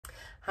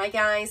Hi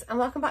guys, and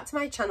welcome back to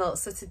my channel.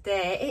 So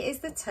today it is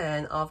the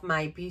turn of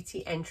my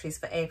beauty entries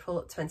for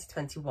April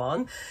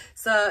 2021.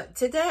 So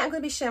today I'm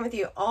going to be sharing with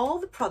you all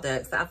the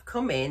products that have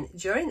come in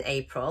during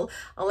April.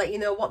 I'll let you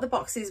know what the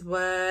boxes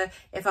were,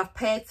 if I've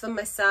paid for them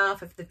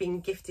myself, if they've been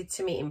gifted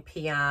to me in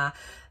PR,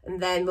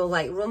 and then we'll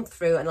run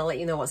through and I'll let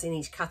you know what's in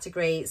each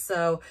category.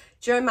 So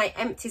during my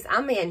empties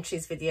and my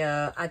entries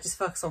video, I just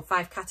focus on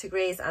 5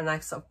 categories and I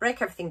sort of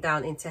break everything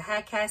down into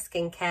hair care,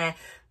 skincare,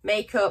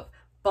 makeup,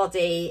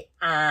 body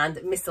and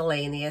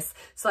miscellaneous.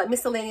 So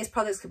miscellaneous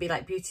products could be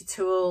like beauty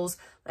tools,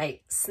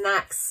 like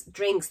snacks,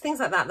 drinks, things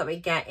like that we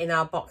get in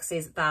our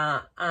boxes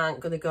that aren't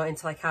going to go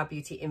into our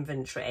beauty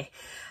inventory.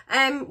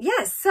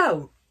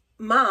 So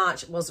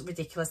March was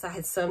ridiculous. I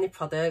had so many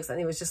products and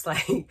it was just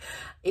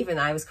even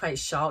I was quite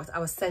shocked. I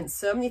was sent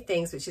so many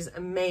things, which is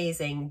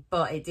amazing,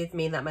 but it did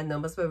mean that my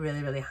numbers were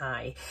really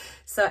high.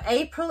 So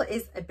April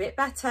is a bit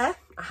better,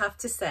 I have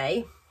to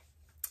say.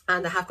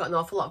 And I have got an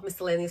awful lot of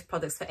miscellaneous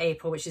products for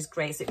April, which is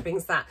great. So it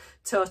brings that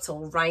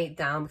total right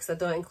down because I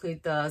don't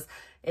include those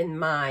in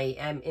my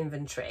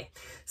inventory.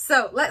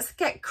 So let's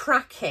get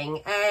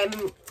cracking.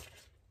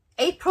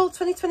 April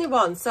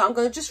 2021. So I'm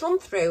going to just run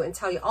through and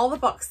tell you all the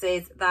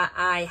boxes that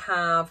I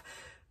have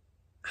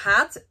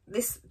had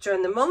this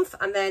during the month,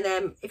 and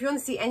then if you want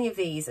to see any of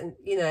these and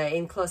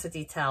in closer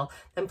detail,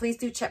 then please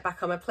do check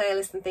back on my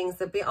playlist and things.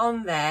 They'll be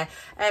on there.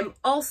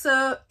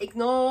 Also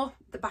ignore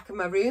the back of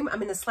my room.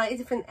 I'm in a slightly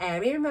different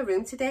area in my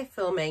room today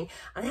filming,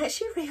 and I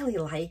actually really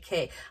like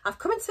it. I've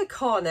come into the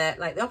corner,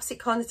 the opposite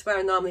corner to where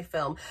I normally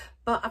film,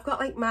 but I've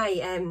got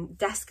my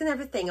desk and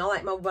everything,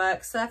 all my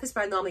work surface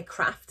where I normally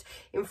craft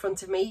in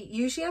front of me.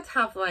 Usually I'd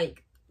have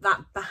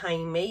that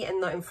behind me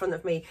and not in front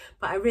of me,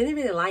 but I really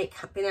like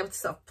being able to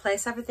sort of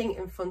place everything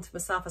in front of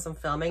myself as I'm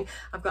filming.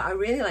 I've got a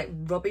really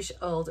rubbish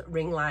old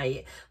ring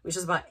light, which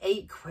is about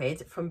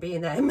 £8 from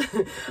B&M.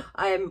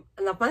 And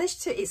I've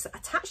managed to, it's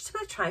attached to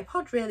my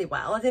tripod really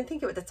well. I didn't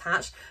think it would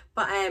attach,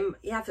 but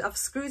yeah, I've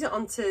screwed it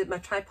onto my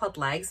tripod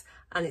legs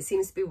and it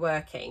seems to be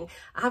working.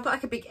 I have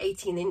got a big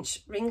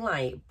 18-inch ring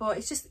light, but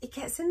it's just, it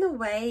gets in the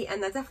way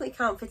and I definitely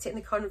can't fit it in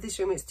the corner of this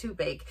room. It's too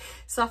big.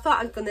 So I thought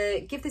I'm gonna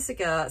give this a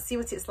go, see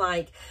what it's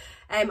like.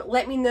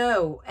 Let me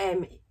know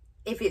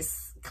if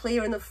it's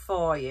clear enough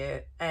for you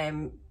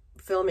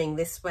filming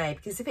this way,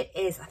 because if it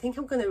is, I think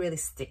I'm going to really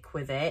stick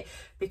with it,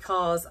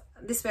 because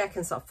this way I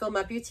can sort of film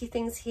my beauty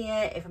things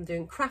here. If I'm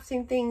doing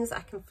crafting things, I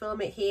can film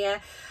it here.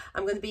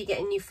 I'm going to be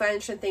getting new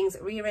furniture and things,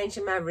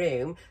 rearranging my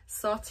room,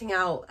 sorting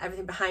out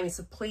everything behind me,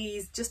 so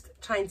please just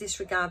try and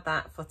disregard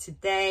that for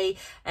today.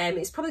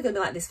 It's probably going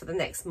to be like this for the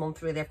next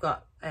month really. I've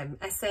got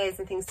essays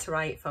and things to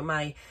write for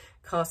my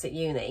course at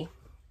uni,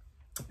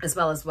 as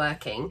well as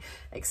working,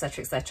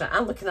 etc,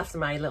 and looking after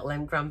my little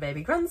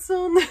grandbaby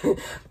grandson.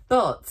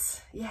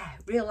 But yeah,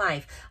 real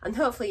life, and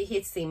hopefully you're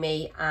here to see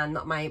me and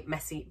not my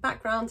messy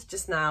background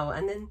just now,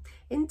 and then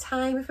in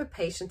time, if we're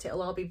patient,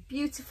 it'll all be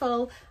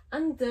beautiful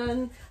and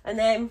done. And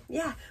then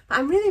yeah, but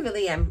I'm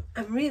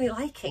really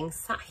liking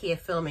sat here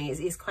filming. It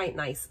is quite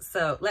nice,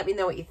 so let me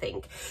know what you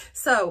think.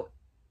 So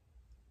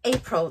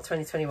April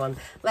 2021,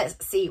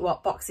 let's see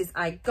what boxes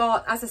I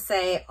got. As I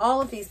say, all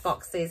of these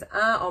boxes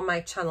are on my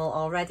channel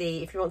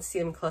already. If you want to see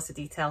them in closer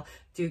detail,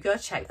 do go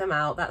check them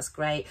out, that's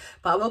great.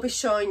 But I will be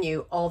showing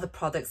you all the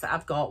products that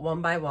I've got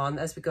one by one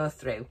as we go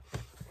through.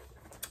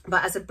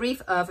 But as a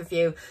brief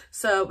overview,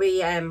 so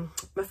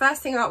my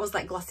first thing I got was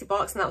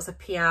GLOSSYBOX, and that was a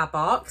PR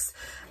box.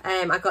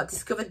 I got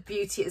Discovered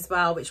Beauty as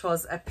well, which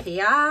was a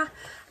PR,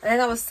 and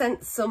then I was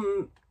sent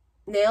some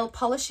nail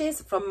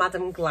polishes from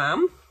Madam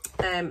Glam.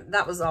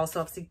 That was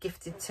also obviously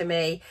gifted to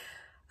me,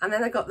 and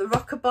then I got the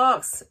rocker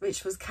box,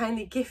 which was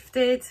kindly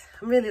gifted.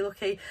 I'm really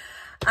lucky.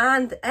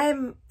 And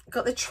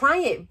got the try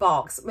it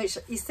box, which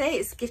you say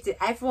it's gifted.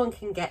 Everyone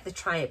can get the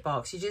try it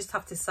box, you just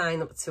have to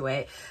sign up to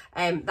it.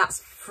 That's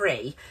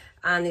free,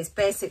 and it's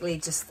basically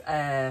just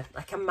a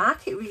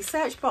market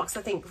research box,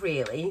 I think.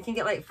 Really, you can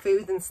get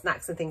food and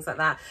snacks and things like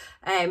that.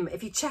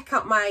 If you check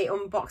out my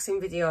unboxing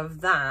video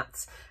of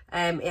that,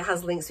 it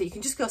has links, so you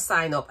can just go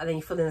sign up and then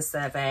you fill in a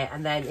survey,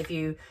 and then if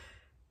you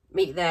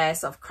meet their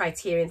sort of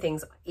criteria and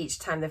things each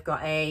time they've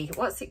got a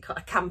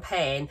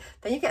campaign,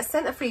 then you get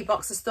sent a free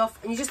box of stuff,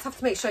 and you just have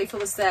to make sure you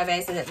fill the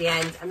surveys in at the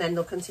end, and then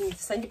they'll continue to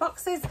send you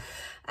boxes.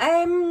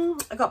 I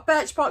got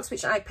Birchbox,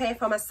 which I pay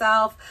for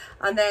myself,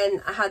 and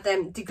then I had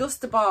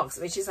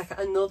DegustaBox, which is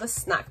another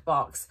snack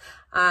box,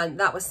 and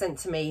that was sent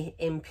to me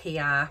in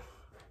PR.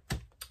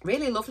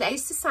 Really lovely. I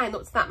used to sign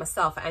up to that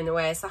myself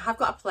anyway, so I have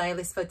got a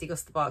playlist for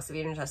DegustaBox if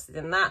you're interested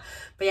in that.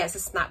 But yeah, it's a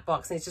snack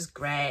box and it's just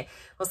great.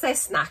 Well, say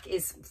snack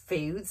is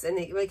foods, and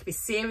it could be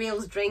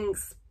cereals,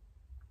 drinks,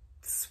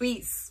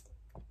 sweets,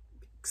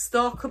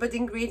 store cupboard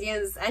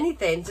ingredients,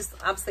 anything, just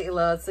absolutely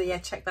loads. So yeah,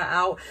 check that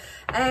out.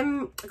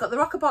 I got the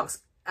rocker box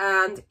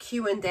and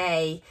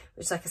Q&A,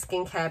 which is a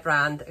skincare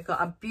brand. I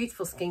got a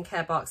beautiful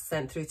skincare box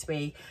sent through to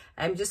me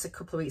just a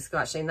couple of weeks ago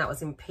actually, and that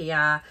was in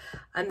PR.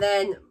 And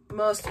then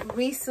most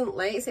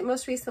recently,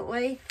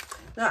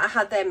 no, I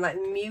had them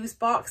Muse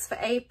box for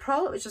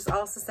April, which was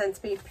also sent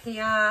to me in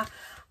PR.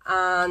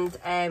 and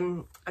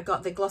I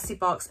got the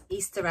GLOSSYBOX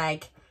Easter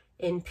egg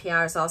in PR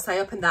as well. So I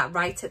opened that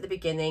right at the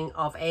beginning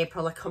of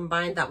April. I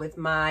combined that with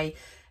my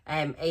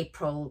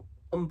April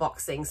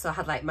unboxing, so I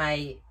had like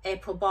my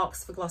April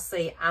box for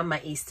Glossy and my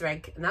Easter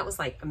egg, and that was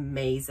like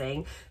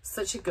amazing.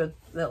 Such a good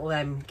little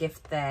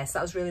gift there. So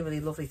that was really, really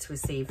lovely to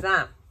receive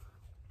that.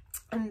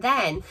 And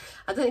then,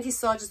 I don't know if you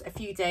saw, just a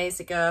few days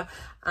ago,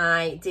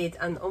 I did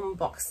an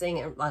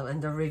unboxing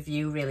and a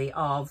review really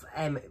of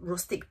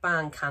rustic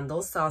barn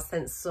candles. So I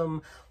sent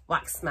some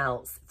wax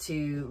melts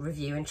to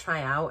review and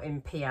try out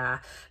in PR,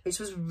 which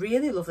was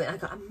really lovely. I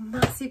got a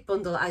massive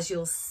bundle, as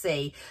you'll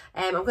see.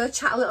 I'm going to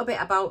chat a little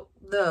bit about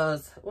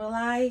those. Will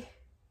I?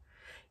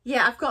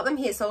 Yeah, I've got them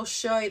here, so I'll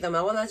show you them.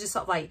 I want to just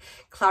sort of like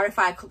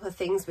clarify a couple of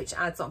things which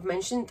I'd sort of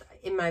mentioned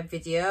in my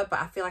video, but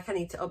I feel like I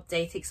need to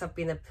update it because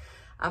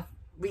I've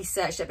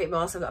researched it a bit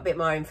more, so I've got a bit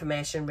more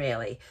information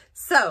really.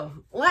 So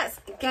let's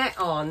get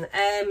on.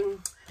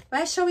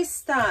 Where shall we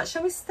start?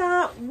 Shall we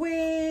start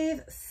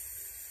with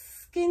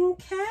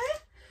skincare?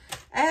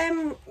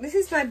 This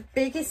is my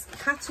biggest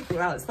category.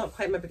 Well, it's not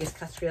quite my biggest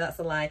category, that's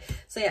a lie.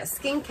 So yeah,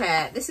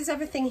 skincare. This is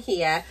everything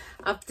here.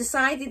 I've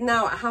decided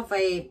now I have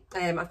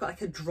I've got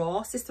like a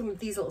drawer system with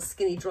these little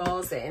skinny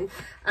drawers in,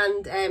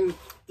 and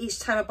each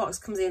time a box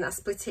comes in, I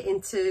split it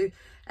into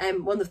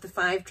one of the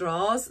 5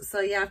 drawers. So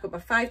yeah, I've got my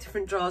 5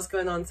 different drawers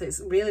going on, so it's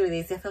really, really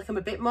easy. I feel like I'm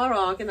a bit more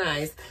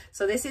organized.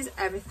 So this is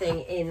everything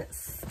in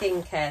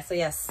skincare. So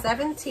yeah,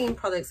 17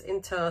 products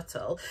in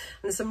total,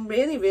 and there's some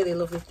really, really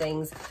lovely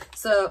things.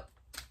 So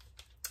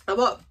I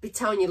won't be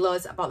telling you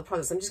loads about the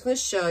products. I'm just going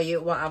to show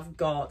you what I've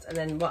got and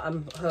then what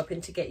I'm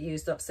hoping to get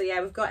used up. So yeah,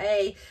 we've got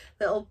a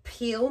little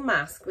peel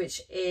mask,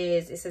 which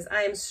is, it says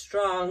I Am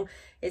Strong.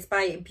 It's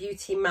by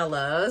Beauty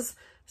Mellows.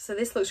 So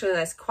this looks really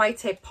nice.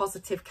 Quite a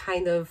positive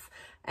kind of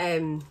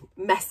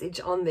message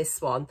on this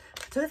one.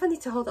 I don't know if I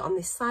need to hold it on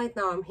this side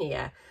now I'm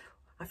here.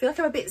 I feel like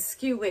I'm a bit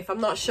skew with,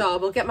 I'm not sure.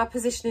 We'll get my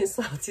positioning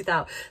sorted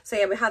out. So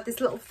yeah, we had this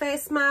little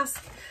face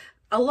mask,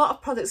 a lot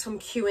of products from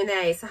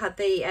Q&A. So I had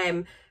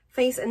the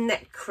face and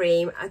neck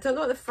cream. I don't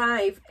know what the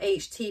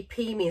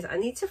 5-HTP means. I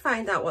need to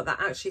find out what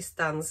that actually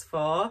stands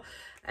for.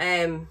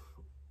 I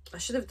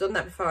should have done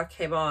that before I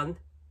came on.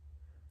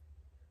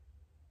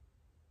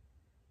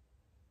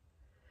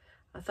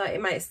 I thought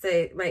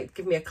it might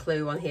give me a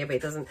clue on here, but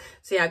it doesn't.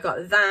 So yeah, I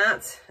got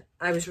that.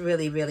 I was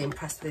really, really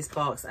impressed with this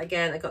box.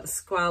 Again, I got the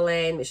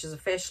Squalane, which is a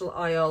facial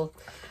oil,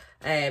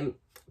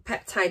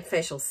 peptide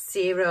facial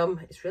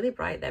serum. It's really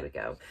bright. There we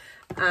go.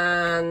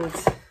 And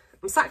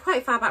I'm sat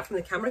quite far back from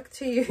the camera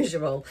to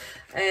usual.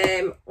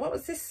 What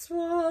was this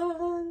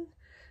one?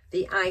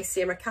 The eye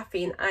serum, a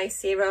caffeine eye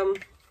serum.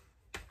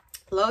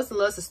 Loads and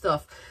loads of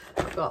stuff.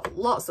 I've got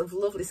lots of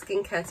lovely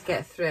skincare to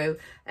get through.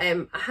 A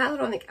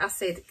hyaluronic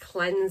acid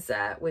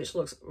cleanser, which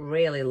looks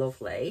really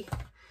lovely.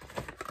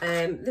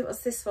 What's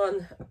this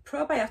one?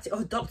 Probiotic.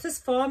 Oh, Doctor's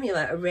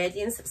Formula, a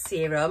radiance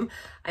serum.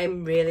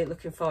 I'm really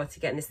looking forward to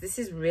getting this. This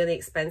is really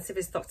expensive,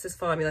 it's Doctor's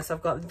Formula. So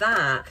I've got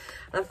that.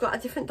 And I've got a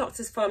different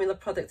Doctor's Formula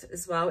product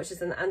as well, which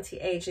is an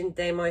anti-aging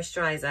day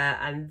moisturizer.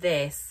 And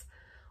this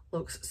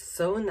looks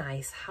so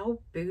nice. How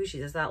bougie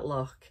does that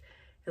look?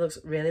 It looks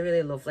really,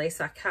 really lovely.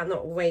 So I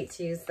cannot wait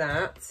to use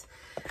that.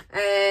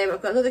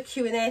 I've got another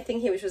Q&A thing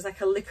here, which was like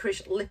a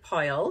licorice lip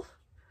oil,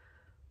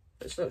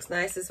 which looks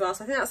nice as well.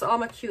 So I think that's all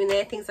my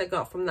Q&A things I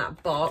got from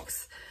that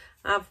box.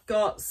 I've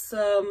got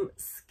some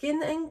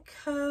Skin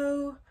 &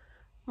 Co.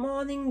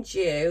 Morning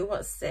Dew.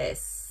 What's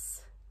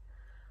this?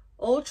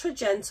 Ultra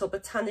Gentle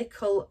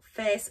Botanical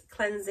Face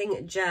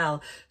Cleansing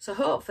Gel. So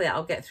hopefully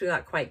I'll get through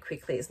that quite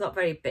quickly. It's not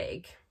very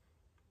big.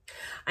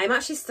 I'm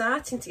actually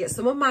starting to get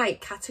some of my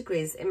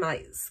categories in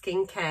my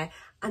skincare,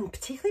 and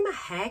particularly my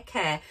hair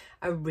care,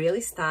 are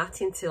really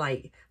starting to,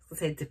 like, let's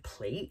say,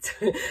 deplete.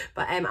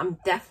 But I'm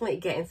definitely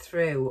getting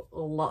through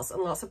lots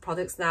and lots of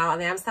products now,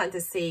 and I am starting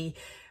to see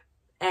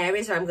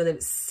areas where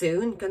I'm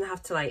soon gonna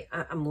have to, like,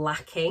 I'm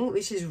lacking,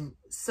 which is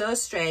so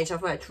strange.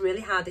 I've worked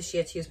really hard this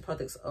year to use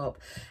products up.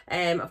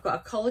 I've got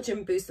a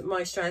collagen boost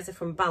moisturizer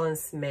from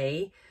Balance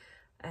Me.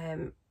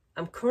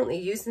 I'm currently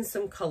using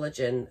some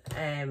collagen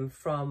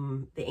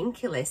from the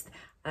Inky List,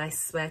 and I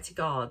swear to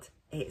God,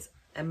 it's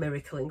a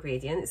miracle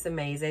ingredient. It's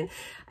amazing.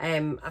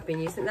 I've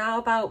been using it now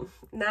about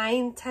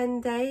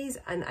 9-10 days,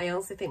 and I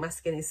honestly think my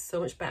skin is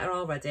so much better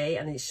already,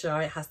 and it's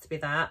sure it has to be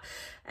that.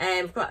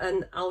 I've got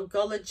an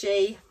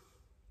Algology,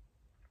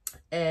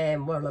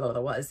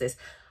 what is this?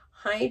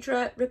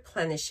 Hydra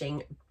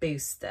Replenishing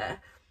Booster.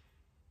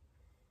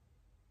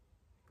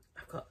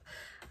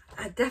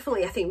 I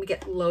think we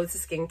get loads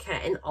of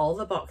skincare in all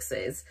the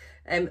boxes.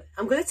 I'm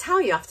going to tell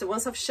you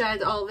once I've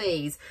shared all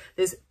these,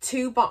 there's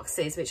 2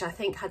 boxes which I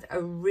think had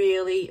a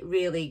really,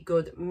 really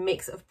good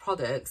mix of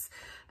products.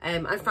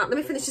 In fact, let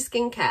me finish the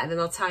skincare and then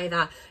I'll tell you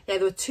that, yeah,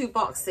 there were 2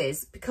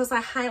 boxes. Because I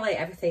highlight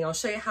everything, I'll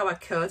show you how I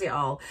code it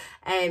all.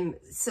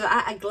 So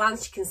at a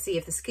glance, you can see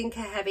if the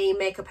skincare heavy,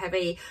 makeup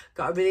heavy,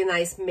 got a really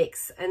nice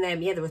mix. And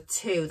then, yeah, there were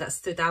 2 that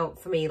stood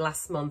out for me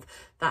last month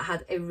that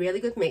had a really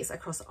good mix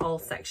across all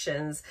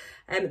sections.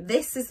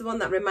 This is the one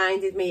that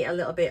reminded me a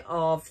little bit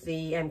of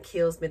the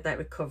Kiehl's Midnight Night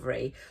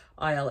Recovery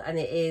Oil, and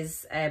it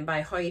is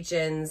by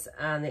Huygens,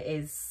 and it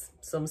is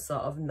some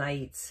sort of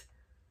night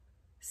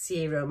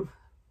serum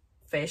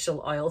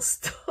facial oil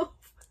stuff.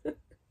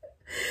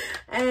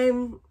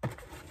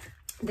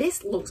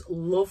 This looks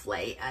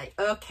lovely.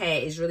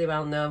 OK is really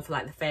well known for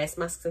like the face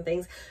masks and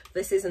things.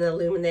 This is an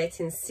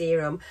illuminating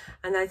serum,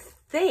 and I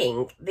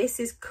think this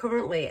is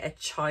currently a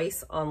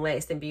choice on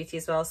Latest in Beauty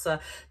as well. So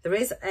there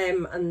is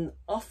an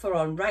offer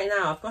on right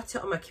now. I've got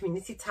it on my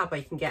community tab where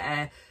you can get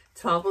a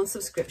 12-month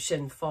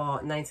subscription for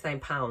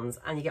 £99,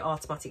 and you get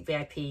automatic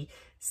VIP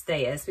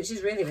status, which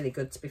is really, really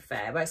good, to be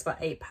fair. But it's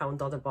about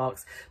 £8 on a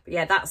box. But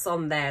yeah, that's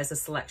on there as a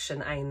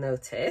selection I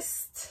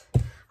noticed.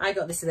 I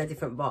got this in a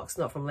different box,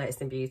 not from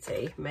Latest in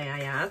Beauty, may I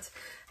add.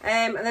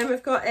 And then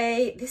we've got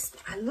this,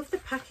 I love the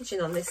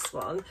packaging on this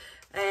one.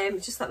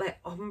 Just like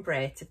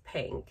ombre to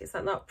pink. Is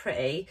that not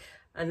pretty?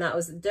 And that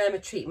was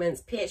Derma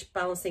Treatments pH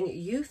Balancing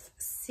Youth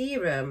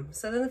Serum.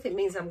 So I don't know if it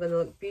means I'm going to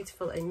look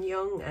beautiful and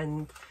young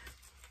and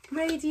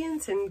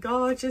radiant and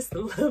gorgeous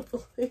and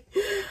lovely.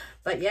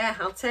 But yeah,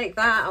 I'll take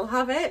that. I'll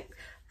have it.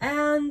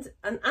 And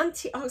an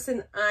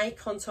antioxidant eye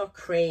contour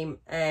cream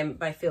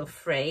by Feel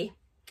Free.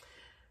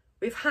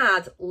 We've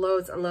had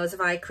loads and loads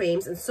of eye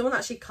creams, and someone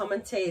actually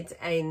commented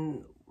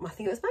in, I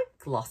think it was my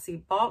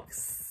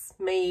GLOSSYBOX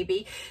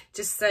maybe,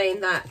 just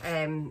saying that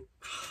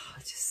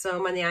just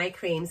so many eye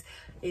creams.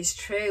 It's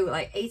true,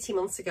 like 18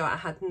 months ago I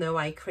had no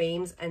eye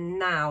creams, and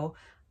now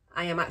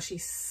I am actually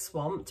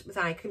swamped with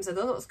eye creams. I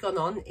don't know what's gone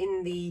on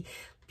in the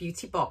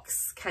beauty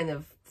box kind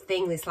of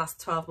thing this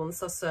last 12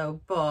 months or so,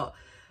 but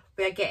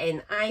we are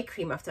getting eye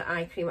cream after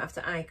eye cream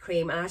after eye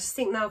cream, and I just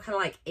think now kind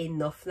of like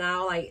enough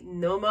now, like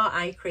no more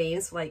eye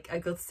creams for like a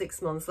good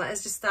 6 months. Let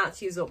us just start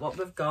to use up what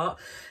we've got.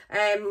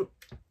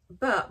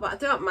 But what I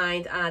don't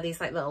mind are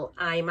these like little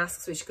eye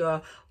masks which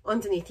go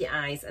underneath your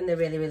eyes, and they're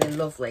really, really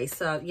lovely.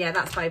 So yeah,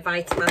 that's by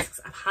Vitamasks.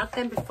 I've had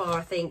them before,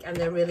 I think, and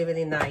they're really,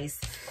 really nice.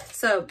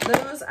 So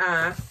those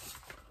are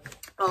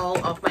all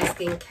of my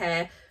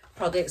skincare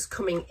products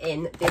coming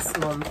in this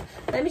month.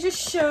 Let me just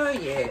show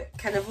you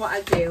kind of what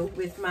I do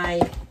with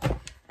my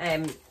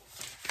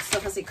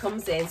stuff as it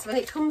comes in. So when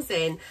it comes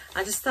in,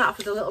 I just start off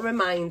with a little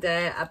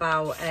reminder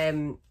about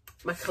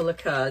my colour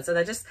codes, and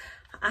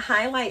I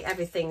highlight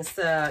everything.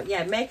 So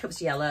yeah,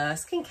 makeup's yellow,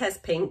 skincare's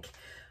pink,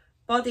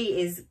 body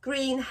is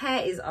green,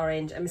 hair is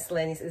orange, and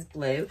miscellaneous is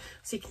blue.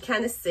 So you can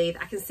kind of see,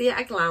 I can see at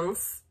a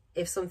glance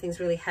if something's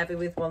really heavy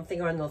with one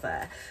thing or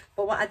another.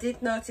 But what I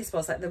did notice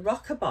was like the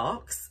rocker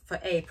box for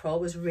April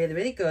was really,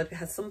 really good. We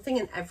had something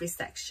in every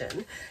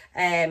section,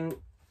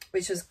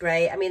 which was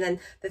great. I mean, and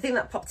the thing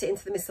that popped it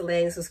into the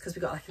miscellaneous was because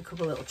we got like a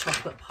couple of little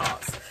chocolate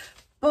pots.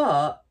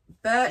 But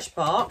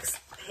Birchbox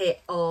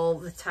hit all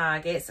the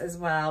targets as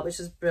well, which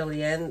was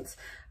brilliant.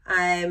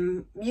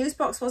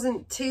 Musebox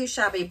wasn't too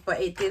shabby,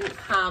 but it didn't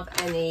have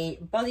any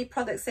body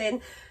products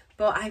in.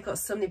 But I've got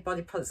so many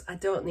body products, I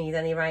don't need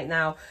any right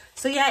now.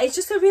 So yeah, it's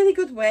just a really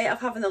good way of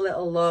having a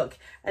little look.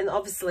 And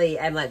obviously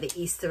like the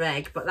Easter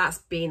egg, but that's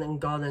been and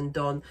gone and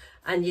done.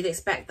 And you'd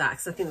expect that,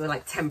 because I think there were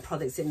like 10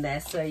 products in there.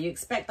 So you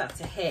expect that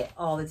to hit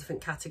all the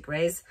different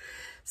categories.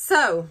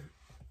 So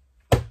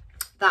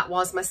that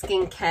was my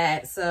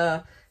skincare.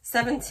 So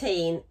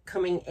 17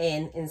 coming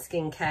in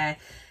skincare.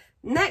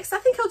 Next, I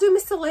think I'll do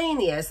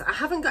miscellaneous. I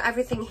haven't got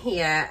everything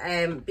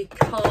here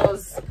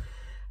because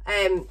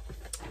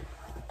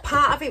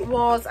part of it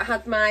was I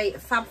had my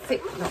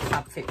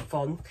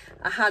FabFitFun.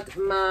 I had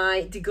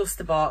my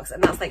deguster box,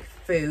 and that's like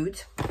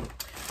food.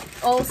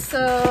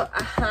 Also,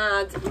 I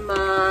had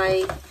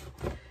my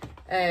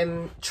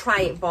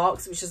try it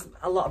box, which is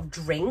a lot of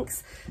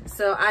drinks.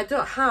 So I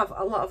don't have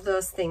a lot of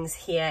those things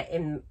here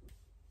in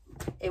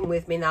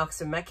with me now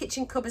because of my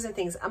kitchen cupboards and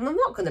things. And I'm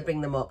not going to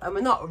bring them up, and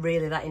we're not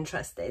really that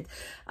interested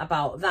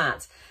about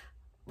that.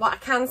 What I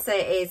can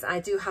say is I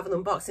do have an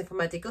unboxing for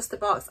my deguster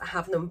box. I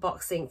have an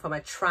unboxing for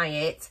my try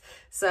it.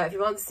 So if you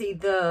want to see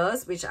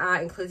those, which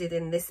are included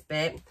in this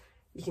bit,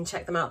 you can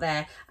check them out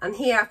there. And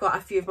here I've got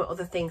a few of my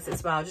other things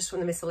as well, just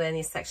from the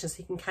miscellaneous section, so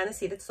you can kind of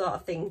see the sort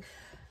of thing.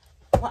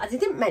 What I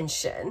didn't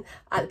mention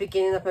at the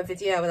beginning of my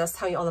video when I was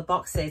telling you all the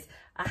boxes,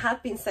 I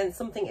had been sent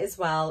something as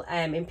well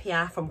in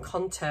PR from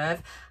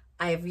Conturv.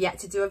 I have yet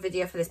to do a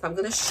video for this, but I'm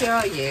going to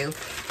show you.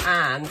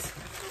 And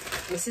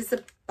this is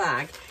the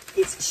bag.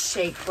 It's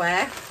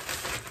shapewear.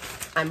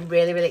 I'm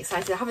really, really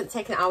excited. I haven't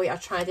taken it out yet.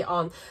 I've tried it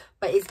on,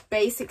 but it's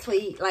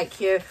basically like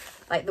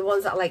the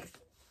ones that are like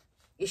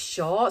your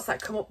shorts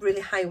that come up really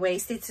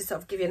high-waisted to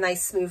sort of give you a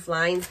nice smooth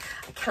lines.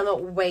 I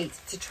cannot wait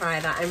to try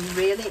that. I'm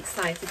really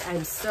excited.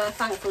 I'm so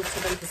thankful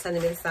to them for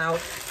sending me this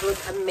out. It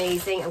looks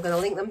amazing. I'm going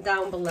to link them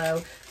down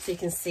below so you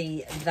can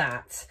see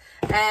that.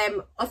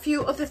 A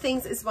few other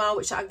things as well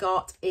which I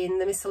got in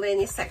the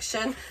miscellaneous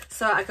section.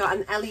 So I got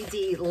an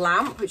LED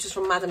lamp, which is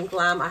from Madam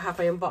Glam. I have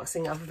my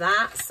unboxing of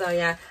that. So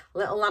yeah,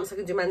 little lamp so I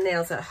can do my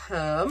nails at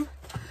home.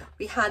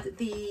 We had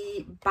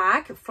the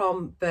bag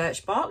from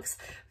Birchbox,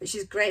 which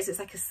is great. So it's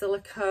like a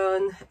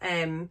silicone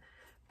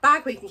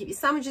bag where you can keep your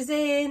sandwiches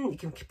in, you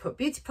can put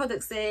beauty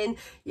products in,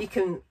 you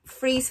can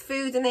freeze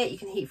food in it, you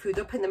can heat food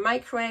up in the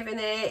microwave in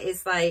it.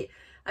 It's like,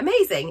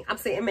 amazing,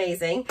 absolutely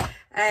amazing.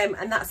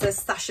 And that's a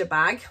Sasha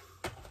bag.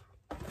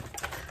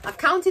 I've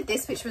counted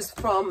this, which was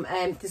from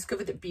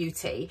Discovered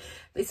Beauty.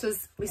 This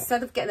was,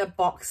 instead of getting a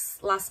box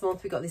last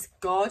month, we got this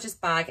gorgeous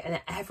bag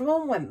and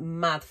everyone went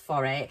mad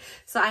for it.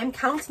 So I'm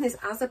counting this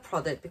as a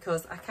product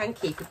because I can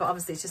keep it, but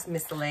obviously it's just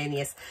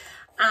miscellaneous.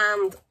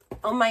 And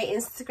on my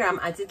Instagram,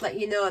 I did let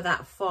you know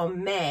that for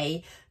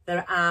May,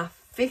 there are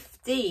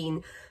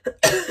 15,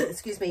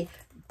 excuse me,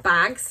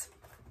 bags.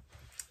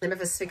 Let me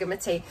have a swig of my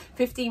tea.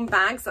 15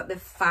 bags that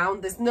they've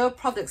found. There's no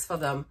products for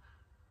them.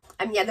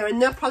 Yeah, there are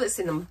no products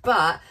in them,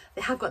 but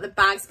they have got the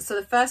bags. So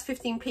the first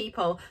 15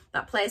 people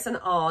that place an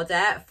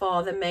order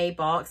for the May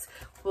box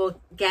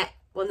will get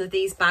one of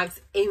these bags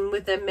in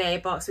with the May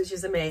box, which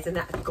is amazing.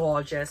 That's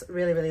gorgeous.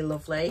 Really, really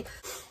lovely.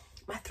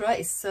 My throat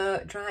is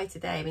so dry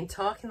today. I've been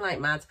talking like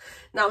mad.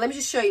 Now, let me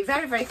just show you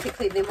very, very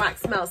quickly the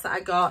wax melts that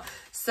I got.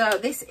 So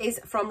this is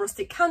from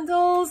Rustic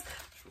Candles.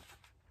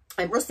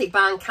 Rustic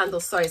Barn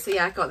Candles, sorry. So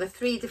yeah, I got the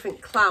 3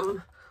 different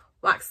clam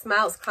wax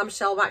melts,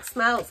 clamshell wax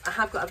melts. I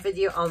have got a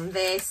video on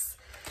this.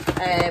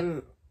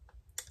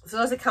 So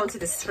those are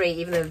counted as 3,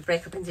 even though they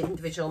break up into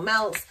individual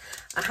melts.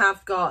 I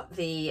have got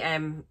the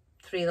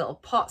 3 little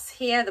pots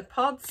here, the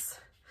pods,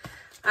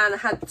 and I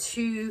had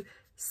 2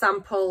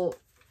 sample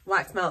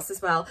wax melts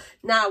as well.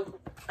 Now,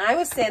 I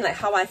was saying like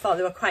how I thought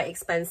they were quite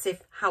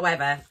expensive.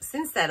 However,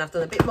 since then I've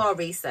done a bit more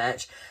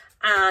research,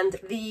 and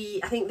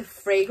I think the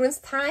fragrance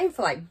time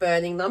for like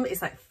burning them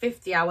is like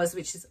 50 hours,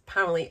 which is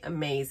apparently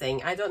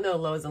amazing. I don't know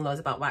loads and loads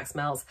about wax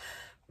melts,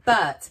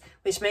 but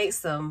which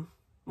makes them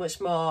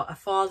much more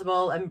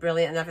affordable and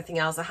brilliant and everything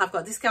else. I have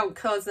got discount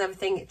codes and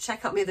everything.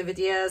 Check out my other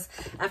videos.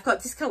 I've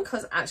got discount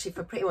codes actually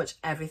for pretty much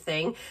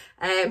everything.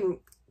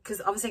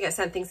 Because obviously I get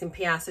sent things in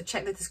PR, so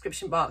check the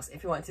description box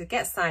if you want to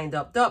get signed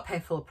up. Don't pay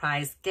full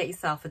price, get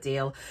yourself a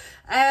deal.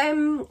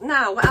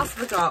 Now, what else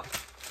have I got?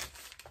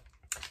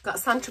 Got a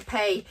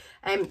Saint-Tropez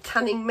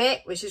tanning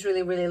mitt, which is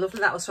really, really lovely.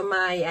 That was from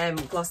my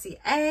Glossy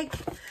Egg.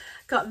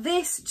 Got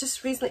this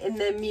just recently in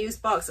the Muse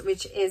box,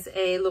 which is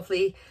a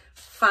lovely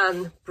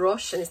fan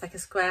brush, and it's like a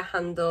square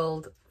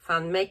handled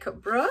fan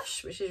makeup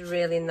brush, which is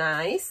really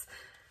nice.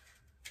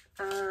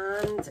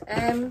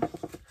 And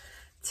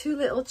 2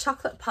 little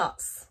chocolate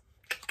pots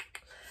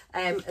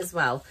as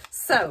well.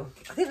 So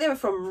I think they were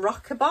from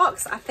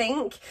Rockerbox, I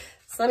think.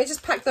 So let me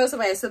just pack those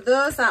away. So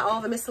those are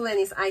all the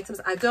miscellaneous items.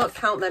 I don't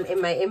count them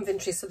in my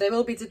inventory, so they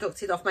will be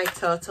deducted off my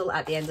total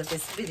at the end of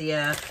this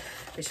video,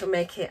 which will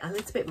make it a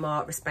little bit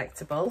more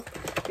respectable,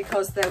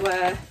 because there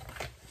were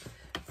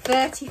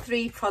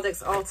 33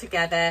 products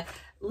altogether,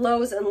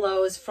 loads and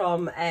loads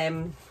from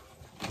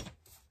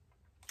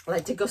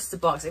like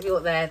GLOSSYBOX. If you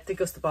look there,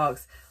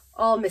 GLOSSYBOX,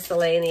 all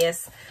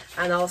miscellaneous,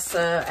 and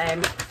also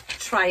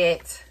Try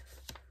It,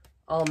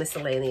 all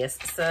miscellaneous.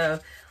 So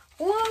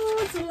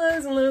loads and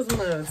loads and loads and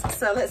loads.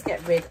 So let's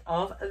get rid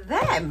of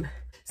them.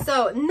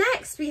 So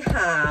next we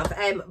have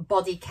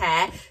body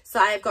care. So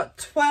I've got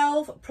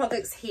 12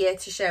 products here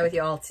to share with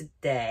you all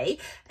today.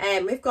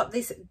 We've got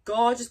this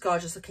gorgeous,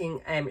 gorgeous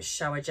looking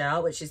shower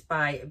gel, which is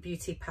by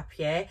Beauty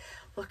Papier.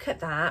 Look at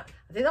that.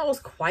 I think that was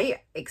quite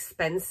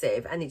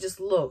expensive and it just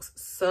looks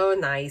so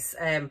nice.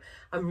 I'm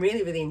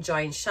really, really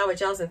enjoying shower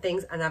gels and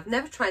things, and I've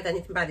never tried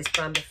anything by this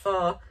brand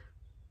before.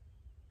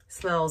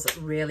 Smells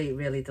really,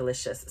 really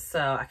delicious, so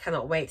I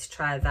cannot wait to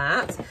try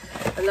that.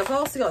 And I've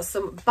also got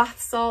some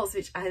bath salts,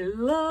 which I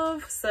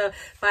love. So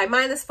by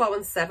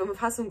 -417, we've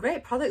had some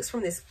great products from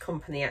this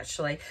company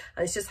actually,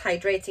 and it's just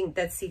hydrating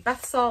Dead Sea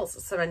bath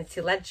salts, Serenity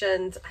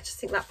Legend. I just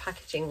think that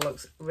packaging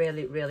looks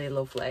really, really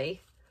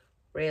lovely,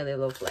 really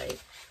lovely.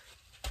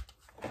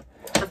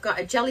 I've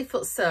got a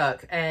Jellyfoot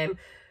soak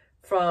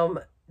from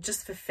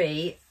Just for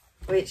Feet,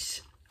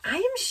 which I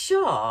am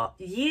sure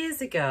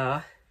years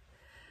ago,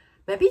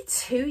 maybe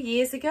 2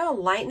 years ago,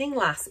 Lightning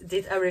Lass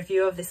did a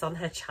review of this on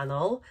her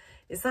channel.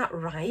 Is that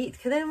right?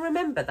 Can anyone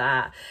remember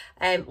that?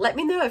 Let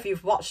me know if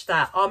you've watched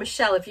that. Or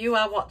Michelle, if you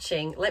are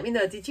watching, let me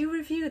know. Did you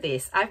review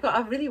this? I've got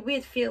a really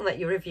weird feeling that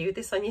you reviewed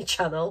this on your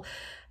channel.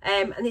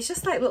 And it's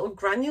just like little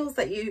granules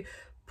that you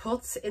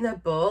put in a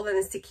bowl and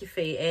then stick your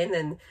feet in,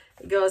 and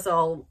it goes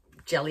all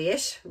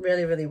jellyish.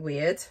 Really, really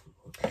weird.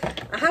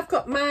 I have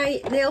got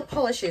my nail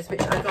polishes,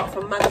 which I got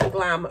from Madame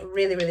Glam.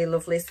 Really, really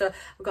lovely. So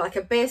I've got like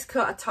a base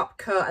coat, a top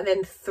coat, and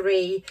then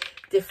 3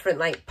 different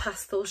like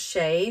pastel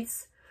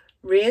shades.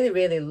 Really,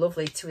 really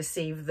lovely to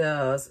receive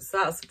those. So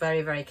that's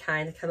very, very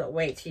kind. I cannot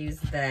wait to use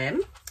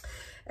them.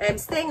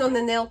 Staying on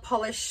the nail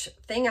polish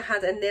thing, I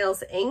had a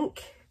Nails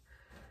Ink.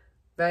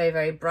 Very,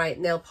 very bright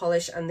nail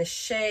polish. And the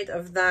shade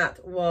of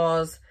that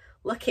was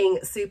Looking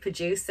Super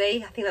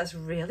Juicy. I think that's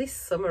really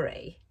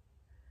summery.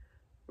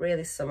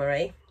 Really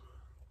summery.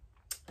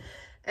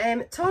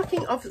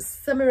 Talking of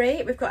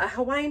summery, we've got a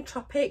Hawaiian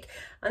Tropic,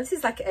 and this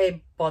is like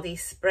a body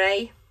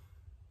spray.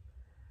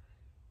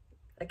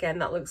 Again,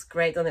 that looks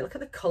great, doesn't it? Look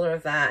at the colour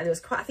of that. And it was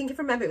quite, I think if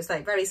I remember, it was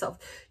like very sort of,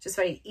 just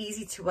very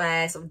easy to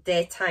wear, sort of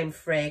daytime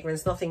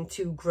fragrance, nothing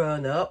too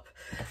grown up.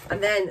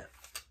 And then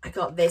I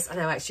got this and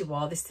I actually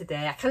wore this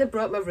today. I kind of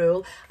broke my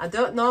rule. I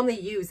don't normally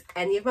use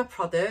any of my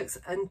products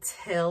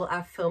until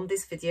I've filmed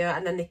this video,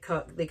 and then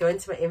they go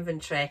into my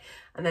inventory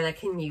and then I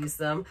can use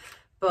them.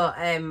 But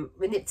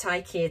we nipped to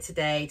IKEA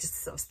today just to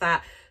sort of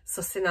start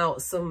sussing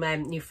out some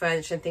new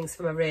furniture and things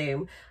for my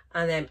room.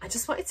 And I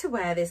just wanted to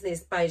wear this, and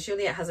it's by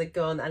Juliet Has a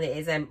Gun, and it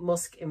is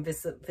Musk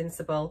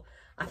Invincible.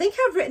 I think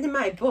I've written in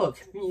my book,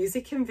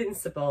 Music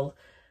Invincible.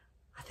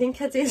 I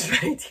think I did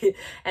write it.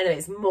 Anyway,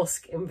 it's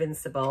Musk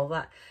Invincible.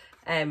 That,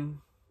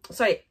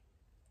 sorry,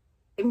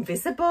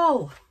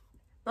 Invisible,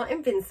 not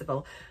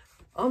Invincible.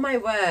 Oh my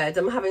word,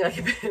 I'm having like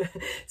a bit.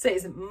 So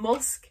it's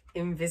Musk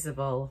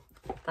Invisible.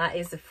 That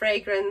is the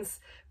fragrance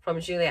from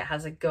Juliet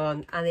Has a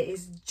Gun, and it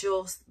is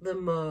just the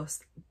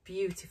most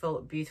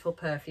beautiful, beautiful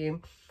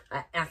perfume.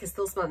 I can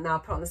still smell it now. I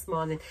put it on this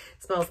morning.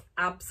 It smells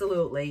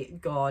absolutely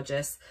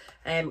gorgeous.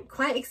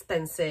 Quite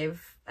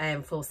expensive,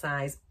 full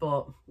size,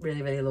 but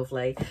really, really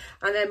lovely.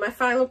 And then my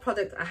final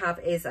product I have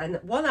is a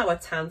 1 hour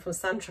tan from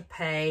Saint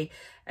Tropez.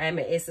 It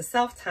is the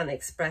Self Tan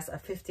Express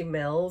of 50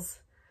 mils.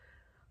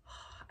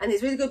 And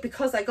it's really good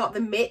because I got the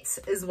mitt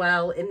as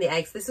well in the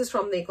eggs. This is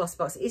from the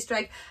GLOSSYBOX Easter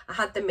egg. I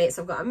had the mitt,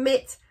 so I've got a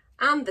mitt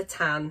and the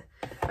tan.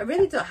 I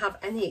really don't have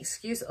any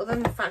excuse other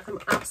than the fact I'm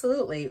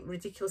absolutely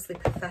ridiculously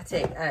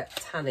pathetic at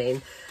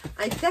tanning.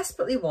 I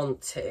desperately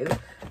want to.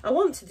 I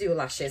want to do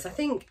lashes. I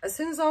think as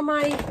soon as all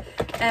my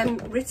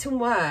written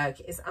work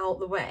is out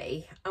the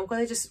way, I'm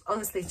going to just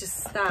honestly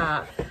just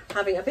start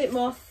having a bit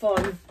more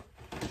fun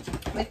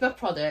with my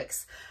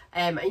products.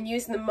 And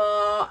using them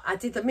more. I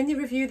did a mini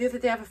review the other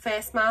day of a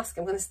face mask.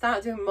 I'm going to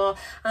start doing more.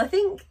 And I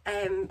think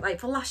like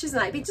for lashes and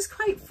that, it'd be just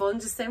quite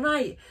fun just saying,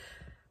 right,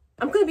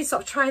 I'm going to be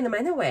sort of trying them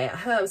anyway at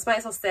home, so might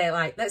as well say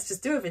like, let's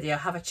just do a video,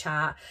 have a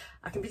chat.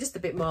 I can be just a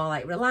bit more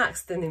like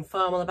relaxed and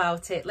informal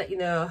about it, let you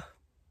know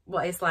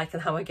what it's like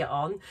and how I get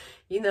on,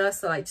 you know.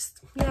 So like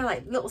just, yeah,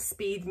 like little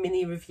speed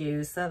mini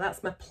reviews. So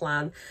that's my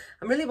plan.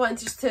 I'm really wanting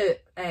just to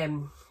I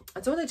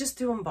don't want to just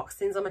do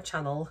unboxings on my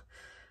channel.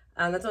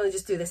 And I don't want to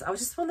just do this. I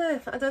just want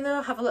to, I don't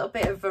know, have a little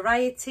bit of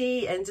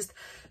variety, and just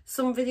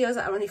some videos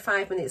that are only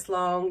 5 minutes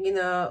long, you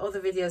know,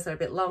 other videos that are a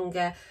bit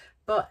longer.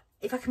 But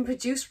if I can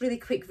produce really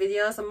quick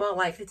videos, I'm more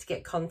likely to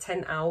get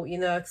content out, you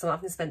know, because I'm not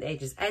having to spend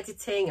ages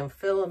editing and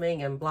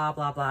filming and blah,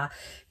 blah, blah.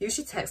 It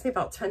usually takes me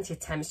about 20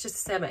 attempts just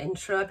to say my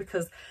intro,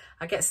 because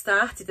I get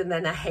started and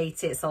then I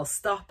hate it. So I'll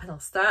stop and I'll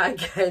start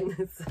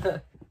again.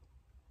 So,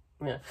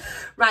 yeah.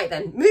 Right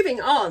then,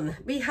 moving on,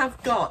 we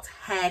have got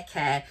hair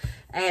care.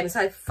 So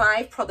I had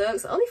 5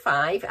 products, only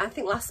 5. I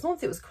think last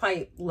month it was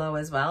quite low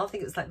as well. I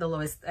think it was like the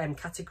lowest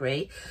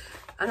category.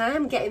 And I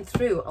am getting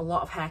through a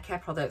lot of hair care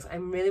products.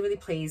 I'm really, really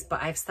pleased,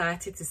 but I've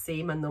started to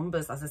see my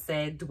numbers, as I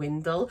say,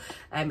 dwindle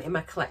in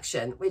my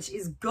collection, which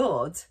is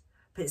good,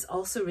 but it's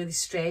also really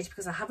strange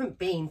because I haven't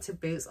been to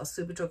Boots or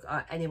Superdrug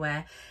or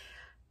anywhere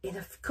in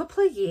a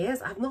couple of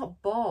years. I've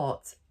not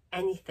bought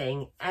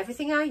anything.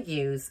 Everything I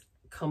use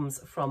comes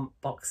from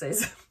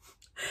boxes.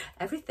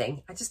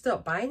 Everything. I just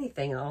don't buy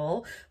anything at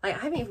all. Like, I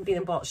haven't even been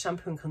and bought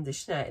shampoo and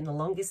conditioner in the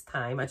longest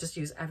time. I just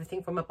use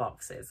everything from my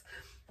boxes.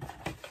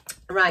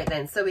 Right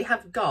then, so we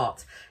have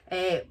got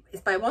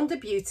it's by Wonder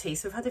Beauty.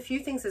 So we've had a few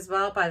things as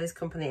well by this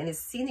company, and it's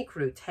Scenic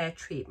Route hair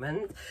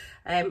treatment.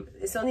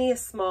 It's only a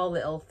small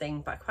little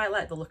thing, but I quite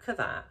like the look of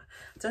that.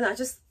 I don't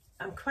know,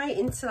 I'm quite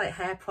into like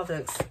hair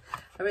products.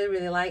 I really,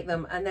 really like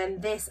them. And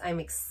then this, I'm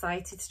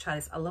excited to try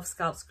this. I love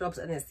scalp scrubs,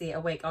 and it's the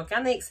Awake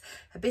Organics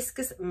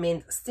Hibiscus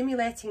Mint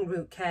Stimulating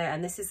Root Care.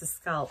 And this is a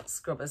scalp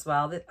scrub as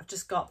well. I've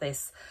just got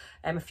this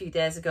a few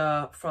days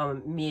ago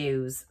from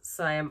Muse.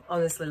 So I am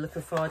honestly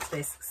looking forward to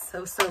this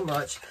so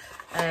much.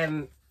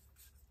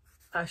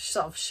 I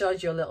sort of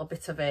showed you a little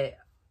bit of it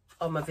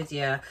on my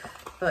video,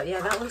 but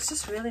yeah, that looks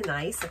just really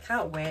nice. I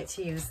can't wait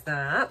to use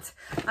that.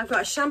 I've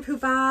got a shampoo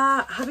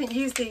bar. I haven't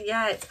used it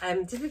yet.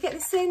 Did we get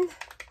this in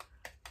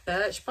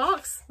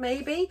Birchbox?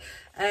 Maybe.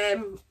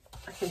 I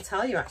can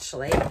tell you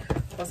actually.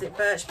 Was it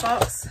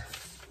Birchbox?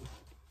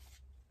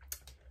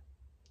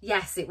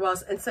 Yes, it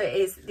was. And so it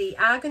is the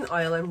Argan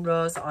Oil and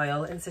Rose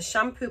Oil, and it's a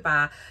shampoo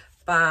bar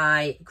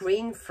by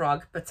Green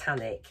Frog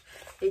Botanic.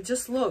 It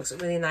just looks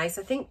really nice.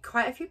 I think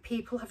quite a few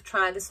people have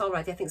tried this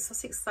already. I think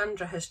Sussex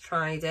Sandra has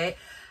tried it.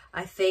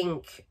 I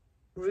think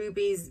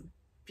Ruby's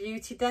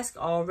Beauty Desk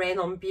or Rain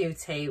on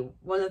Beauty,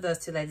 one of those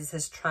 2 ladies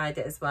has tried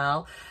it as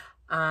well.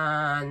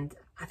 And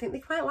I think they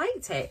quite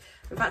liked it.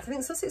 In fact, I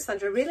think Sussex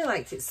Sandra really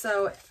liked it.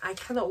 So I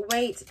cannot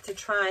wait to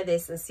try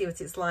this and see what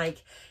it's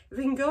like. If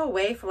we can go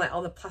away from like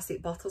all the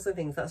plastic bottles and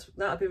things,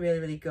 that'll be really,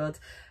 really good.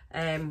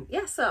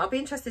 Yeah, so I'll be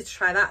interested to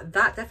try that.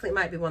 That definitely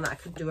might be one that I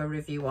could do a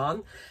review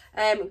on.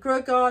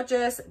 Grow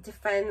Gorgeous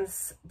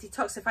Defense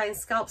Detoxifying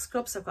Scalp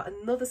Scrub. So I've got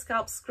another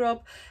scalp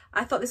scrub.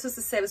 I thought this was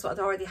the same as what I'd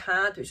already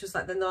had, which was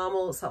like the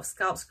normal sort of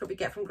scalp scrub you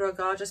get from Grow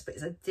Gorgeous, but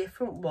it's a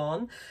different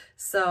one.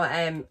 So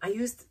I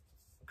used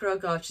Grow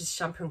Gorgeous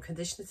shampoo and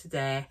conditioner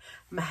today.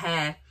 My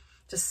hair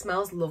just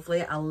smells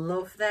lovely. I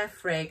love their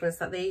fragrance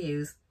that they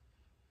use.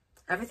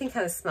 everything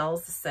kind of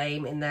smells the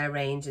same in their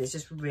range, and it's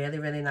just really,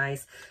 really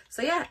nice.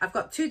 So yeah, I've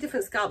got 2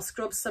 different scalp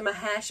scrubs, so my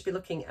hair should be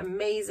looking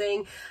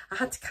amazing. I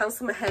had to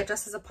cancel my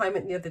hairdresser's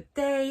appointment the other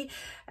day.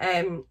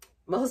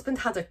 My husband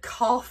had a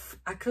cough.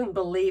 I couldn't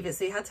believe it.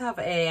 So he had to have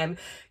a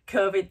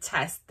COVID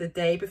test the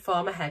day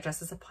before my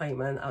hairdresser's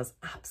appointment. I was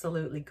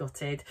absolutely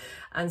gutted.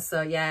 And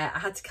so, yeah, I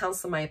had to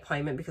cancel my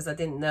appointment because I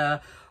didn't know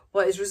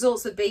what his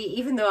results would be,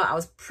 even though I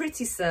was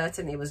pretty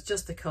certain it was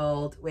just a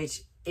cold,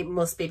 which it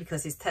must be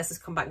because his test has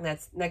come back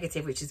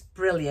negative, which is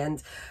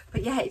brilliant.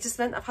 But yeah, it just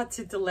meant I've had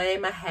to delay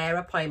my hair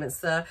appointment.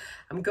 So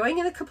I'm going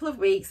in a couple of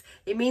weeks.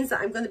 It means that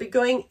I'm going to be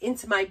going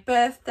into my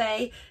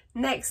birthday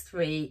next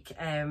week.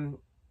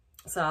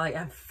 So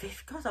I'm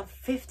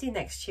 50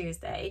 next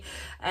Tuesday.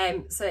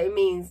 So it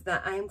means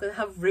that I'm going to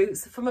have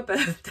roots for my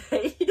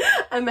birthday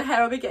and my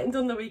hair will be getting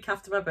done the week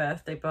after my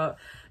birthday. But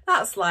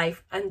that's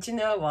life. And do you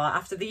know what?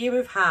 After the year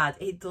we've had,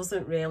 it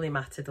doesn't really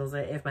matter, does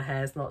it, if my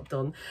hair's not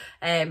done?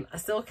 I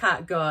still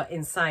can't go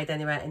inside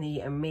anywhere and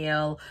eat a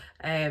meal.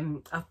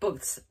 I've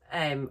booked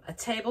a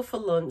table for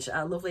lunch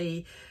at a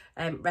lovely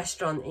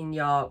restaurant in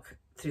York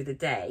through the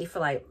day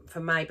for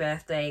my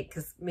birthday,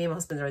 because me and my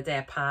husband are a day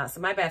apart.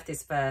 So my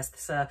birthday's first,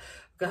 so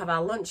we're gonna have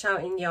our lunch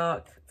out in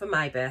York for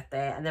my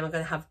birthday, and then we're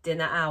gonna have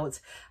dinner out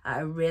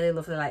at a really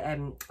lovely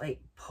like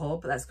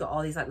pub that's got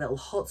all these like little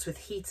huts with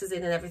heaters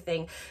in and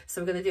everything.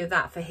 So we're gonna do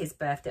that for his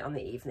birthday on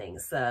the evening.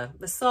 So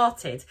we're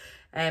sorted.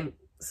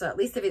 So at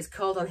least if it's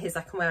cold on his,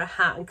 I can wear a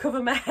hat and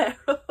cover my hair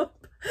up.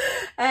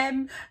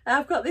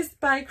 I've got this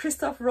by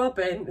Christoph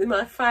Robin,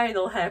 my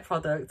final hair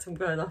product. I'm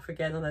going off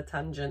again on a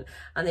tangent,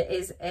 and it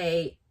is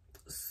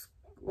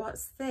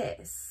what's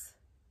this?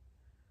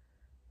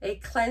 A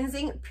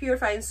cleansing,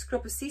 purifying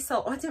scrub of sea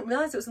salt. Oh, I didn't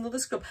realise it was another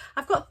scrub.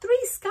 I've got 3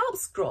 scalp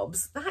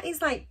scrubs. That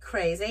is like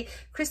crazy.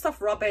 Christoph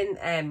Robin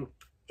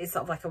is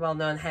sort of like a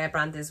well-known hair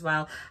brand as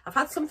well. I've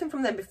had something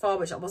from them before,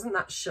 which I wasn't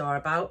that sure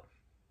about.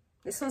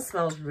 This one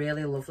smells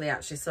really lovely,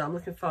 actually, so I'm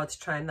looking forward to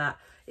trying that.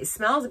 It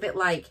smells a bit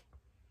like,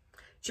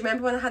 do you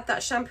remember when I had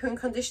that shampoo and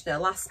conditioner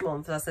last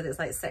month and I said it's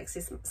like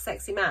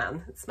sexy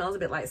man? It smells a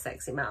bit like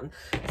sexy man.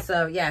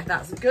 So yeah,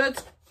 that's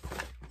good.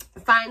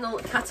 Final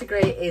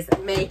category is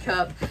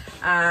makeup,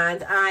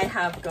 and I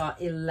have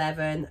got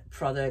 11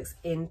 products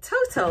in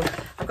total.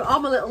 I've got all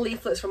my little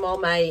leaflets from all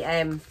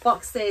my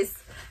boxes.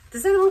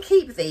 Does anyone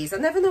keep these? I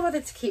never know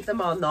whether to keep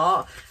them or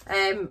not.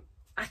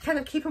 I kind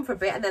of keep them for a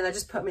bit and then I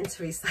just put them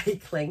into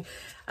recycling.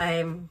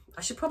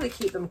 I should probably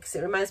keep them because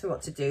it reminds me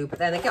what to do, but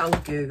then I get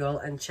on Google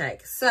and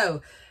check.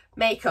 So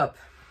makeup,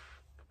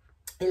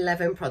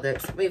 11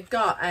 products. We've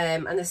got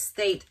an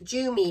Estate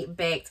Dew Me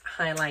Baked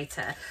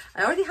Highlighter.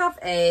 I already have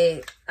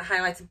a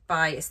highlighter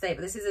by Estate,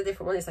 but this is a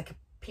different one. It's like a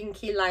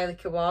pinky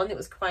lilac one. It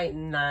was quite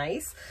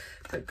nice,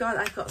 but God,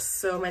 I've got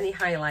so many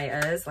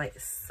highlighters, like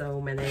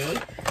so many.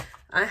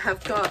 I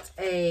have got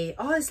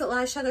this little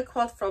eyeshadow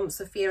quad from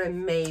Sophia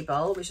and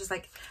Mabel, which is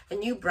like a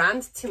new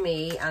brand to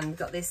me, and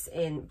got this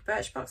in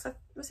Birchbox.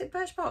 Was it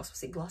Birchbox?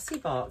 Was it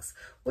GLOSSYBOX?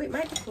 Oh, it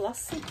might be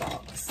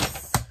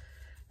GLOSSYBOX.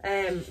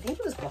 I think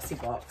it was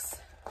GLOSSYBOX.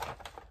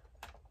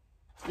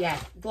 Yeah,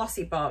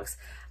 GLOSSYBOX.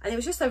 And it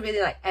was just a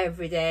really like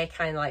everyday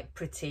kind of like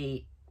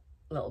pretty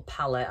little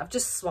palette. I've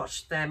just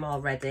swatched them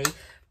already,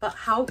 but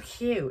how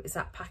cute is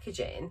that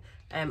packaging?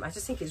 I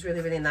just think it's really,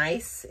 really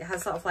nice. It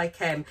has sort of like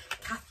Kath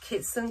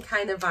Kitson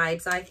kind of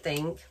vibes, I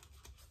think.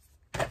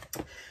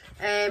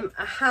 I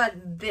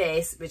had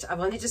this, which I've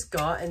only just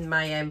got in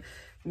my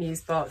Muse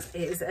box.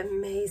 It is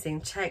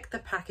amazing. Check the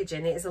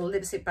packaging. It is a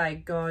lipstick by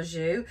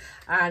Gorgeous,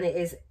 and it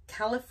is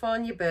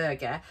California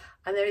Burger,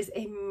 and there is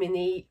a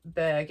mini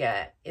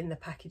burger in the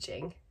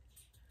packaging.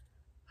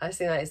 I just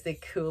think that is the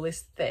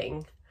coolest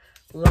thing.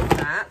 Love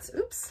that.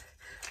 Oops.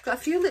 Got a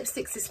few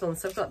lipsticks this month.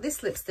 So I've got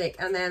this lipstick,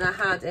 and then I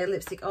had a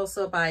lipstick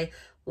also by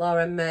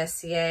Laura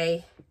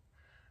Mercier,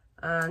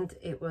 and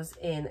it was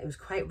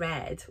quite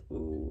red.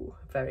 Ooh,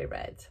 very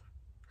red.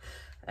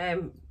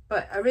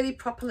 But a really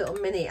proper little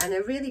mini and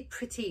a really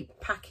pretty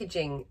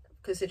packaging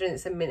considering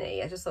it's a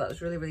mini. I just thought that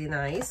was really, really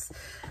nice.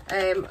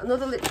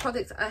 Another lip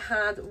product I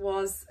had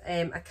was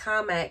a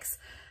Carmex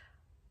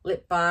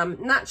lip balm,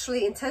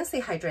 naturally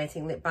intensely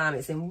hydrating lip balm.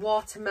 It's in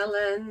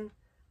watermelon.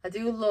 I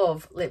do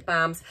love lip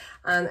balms,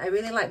 and I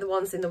really like the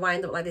ones in the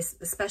wind up like this,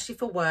 especially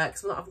for work,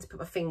 so I'm not having to put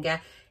my finger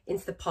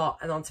into the pot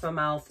and onto my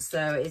mouth.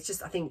 So it's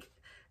just, I think,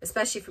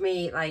 especially for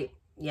me, like,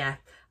 yeah,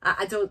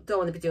 I don't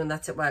want to be doing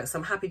that at work, so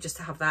I'm happy just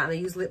to have that. And I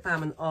use lip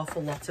balm an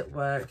awful lot at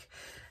work.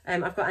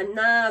 I've got a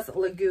NARS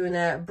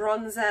Laguna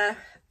bronzer.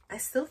 I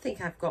still think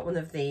I've got one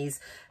of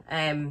these.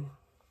 There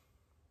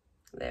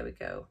we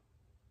go.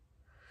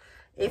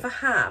 If I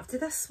have,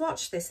 did I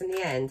swatch this in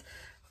the end?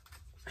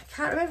 I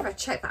can't remember if I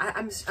checked, but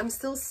I'm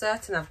still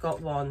certain I've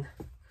got one.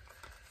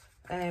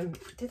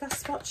 Did I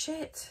swatch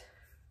it?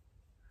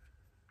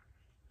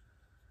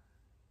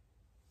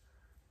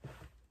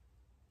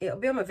 It'll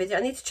be on my video.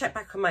 I need to check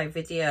back on my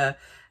video.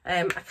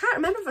 I can't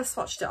remember if I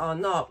swatched it or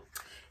not.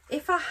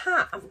 If I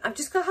have, I'm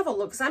just going to have a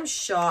look because I'm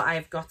sure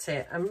I've got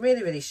it. I'm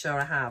really, really sure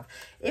I have.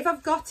 If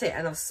I've got it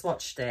and I've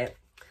swatched it,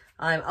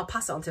 I'll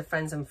pass it on to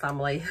friends and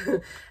family.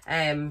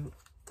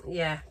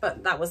 yeah,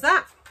 but that was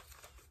that.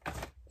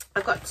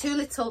 I've got 2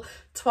 little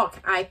Twok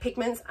eye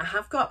pigments. I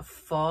have got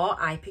 4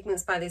 eye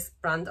pigments by this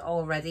brand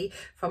already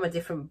from a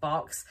different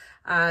box.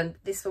 And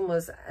this one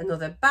was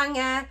another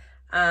banger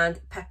and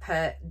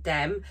Pepper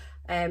Dem.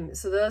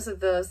 So those are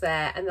those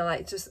there, and they're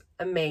like just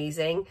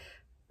amazing.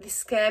 They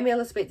scare me a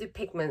little bit, the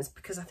pigments,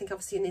 because I think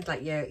obviously you need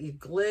like your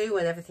glue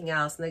and everything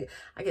else. And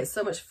I get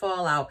so much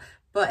fallout.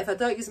 But if I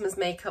don't use them as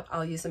makeup,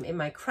 I'll use them in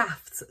my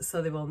crafts,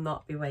 so they will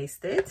not be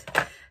wasted.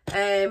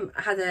 I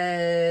had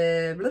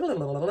a...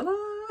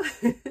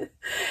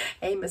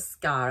 a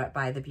mascara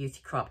by the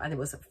Beauty Crop, and it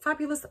was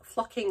Fabulous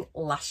Flocking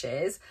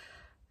Lashes.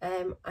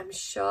 I'm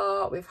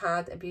sure we've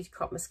had a Beauty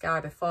Crop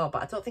mascara before,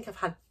 but I don't think I've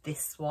had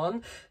this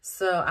one,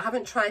 so I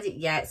haven't tried it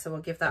yet, so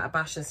we'll give that a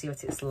bash and see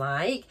what it's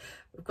like.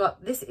 We've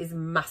got, this is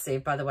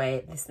massive, by the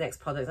way, this next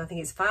product. I think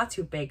it's far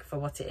too big for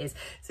what it is.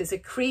 So it's a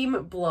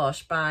cream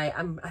blush by,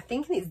 I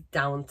think it's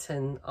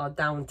Downton or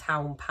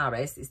Downtown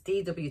Paris. It's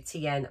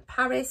DWTN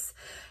Paris.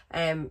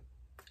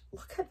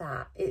 Look at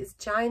that, it's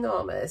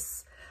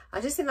ginormous. I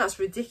just think that's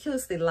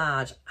ridiculously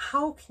large.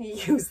 How can you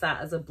use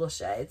that as a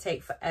blusher? It'd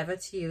take forever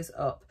to use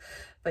up.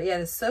 But yeah,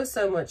 there's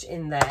so much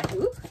in there.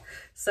 Ooh.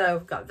 So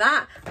I've got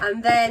that.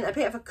 And then a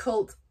bit of a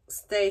cult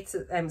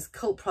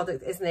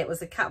product, isn't it? It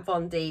was a Kat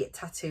Von D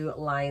tattoo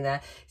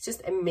liner. It's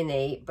just a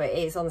mini, but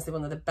it's honestly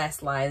one of the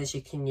best liners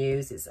you can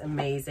use. It's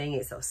amazing.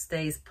 It sort of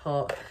stays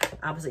put.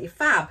 Absolutely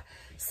fab.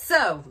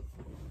 So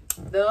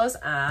those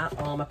are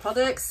all my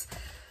products.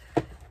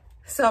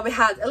 So we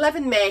had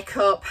 11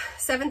 makeup,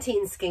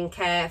 17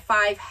 skincare,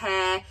 5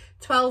 hair,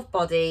 12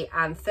 body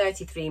and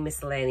 33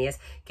 miscellaneous,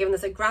 giving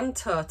us a grand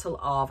total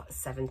of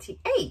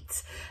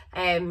 78,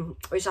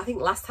 which I think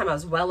last time I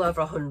was well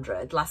over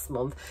 100 last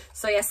month.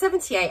 So yeah,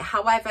 78.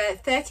 However,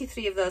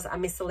 33 of those are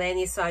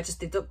miscellaneous, so I just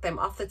deduct them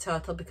off the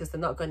total because they're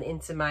not going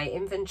into my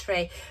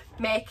inventory,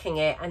 making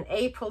it an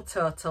April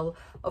total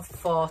of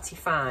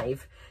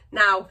 45.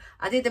 Now,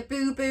 I did a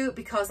boo-boo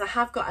because I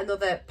have got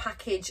another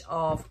package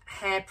of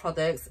hair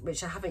products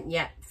which I haven't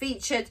yet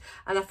featured,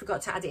 and I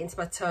forgot to add it into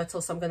my total,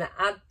 so I'm going to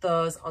add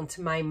those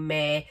onto my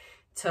May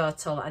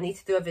total. I need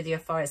to do a video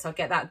for it, so I'll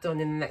get that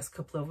done in the next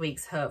couple of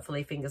weeks,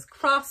 hopefully, fingers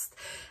crossed.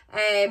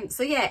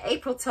 So yeah,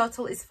 April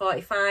total is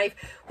 45,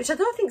 which I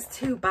don't think is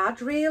too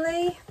bad,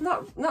 really.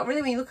 Not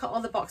really when you look at all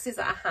the boxes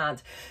that I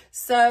had.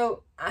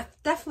 So I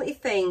definitely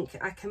think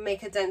I can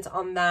make a dent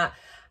on that.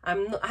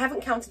 I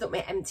haven't counted up my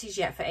empties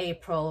yet for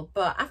April,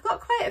 but I've got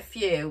quite a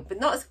few, but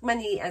not as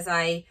many as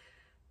I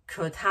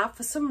could have.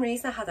 For some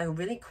reason, I had a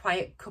really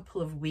quiet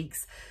couple of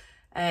weeks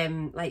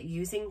like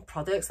using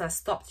products. I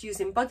stopped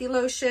using body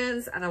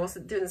lotions, and I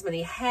wasn't doing as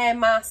many hair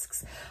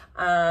masks,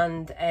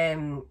 and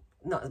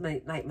not as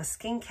many, like my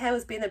skincare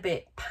was being a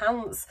bit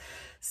pants.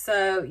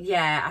 So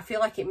yeah, I feel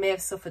like it may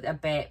have suffered a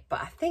bit,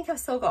 but I think I've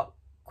still got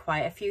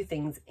quite a few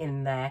things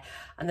in there,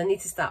 and I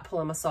need to start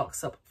pulling my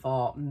socks up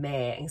for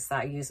May and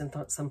start using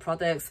some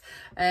products.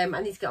 I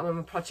need to get on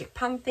my Project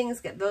Pan things,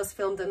 get those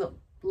filmed and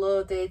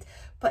uploaded,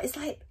 but it's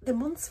like the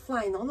month's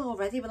flying on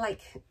already. We're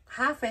like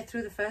halfway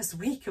through the first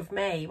week of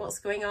May. What's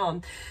going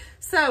on?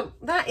 So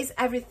that is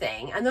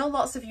everything. I know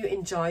lots of you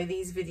enjoy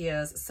these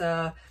videos,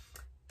 so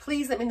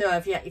please let me know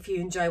if you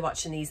enjoy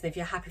watching these and if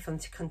you're happy for them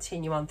to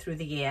continue on through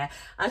the year.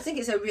 I think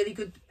it's a really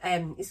good,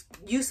 it's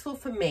useful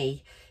for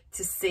me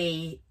to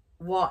see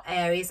what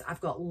areas I've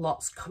got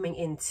lots coming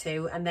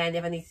into, and then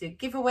if I need to do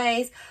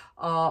giveaways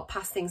or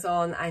pass things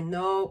on, I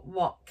know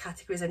what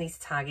categories I need to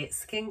target.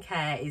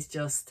 Skincare is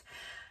just,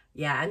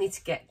 yeah, I need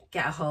to get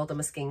a hold of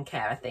my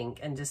skincare, I think,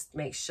 and just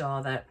make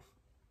sure that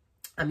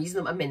I'm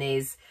using up my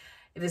minis.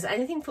 If there's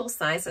anything full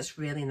size, that's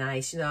really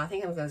nice. You know, I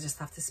think I'm going to just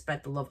have to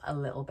spread the love a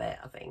little bit,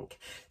 I think.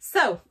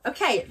 So,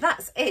 okay,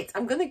 that's it.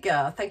 I'm going to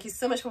go. Thank you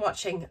so much for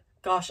watching.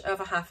 Gosh,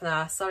 over half an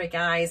hour. Sorry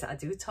guys, I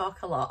do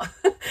talk a lot.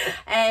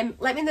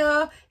 Let me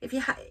know if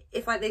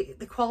like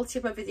the quality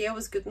of my video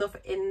was good enough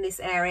in this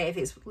area, if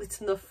it's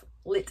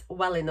lit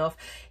well enough.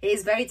 It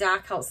is very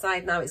dark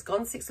outside now. It's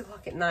gone 6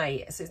 o'clock at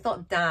night, so it's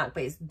not dark,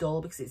 but it's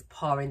dull because it's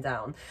pouring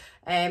down.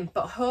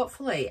 But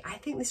hopefully, I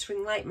think this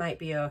ring light might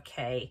be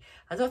okay.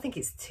 I don't think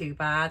it's too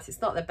bad.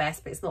 It's not the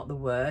best, but it's not the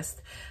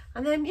worst.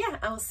 And then yeah,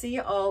 I will see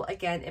you all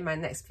again in my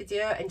next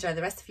video. Enjoy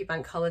the rest of your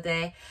bank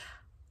holiday.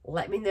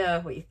 Let me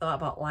know what you thought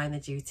about Line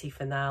of Duty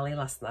finale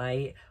last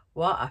night.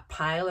 What a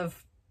pile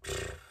of...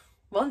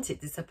 wasn't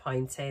it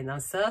disappointing? I'm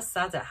so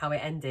sad at how it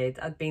ended.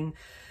 I'd been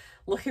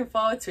looking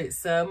forward to it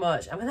so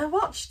much, and when I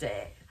watched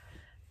it,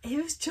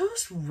 it was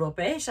just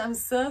rubbish. I'm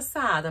so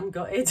sad. I'm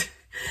gutted.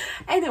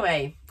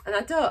 Anyway, and I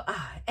don't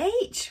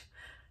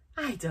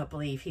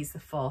believe he's the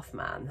 4th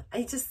man.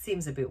 It just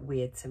seems a bit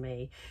weird to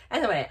me.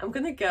 Anyway, I'm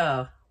gonna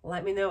go.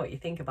 Let me know what you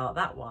think about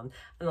that one,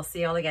 and I'll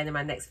see you all again in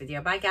my next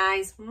video. Bye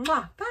guys.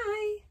 Mwah. Bye.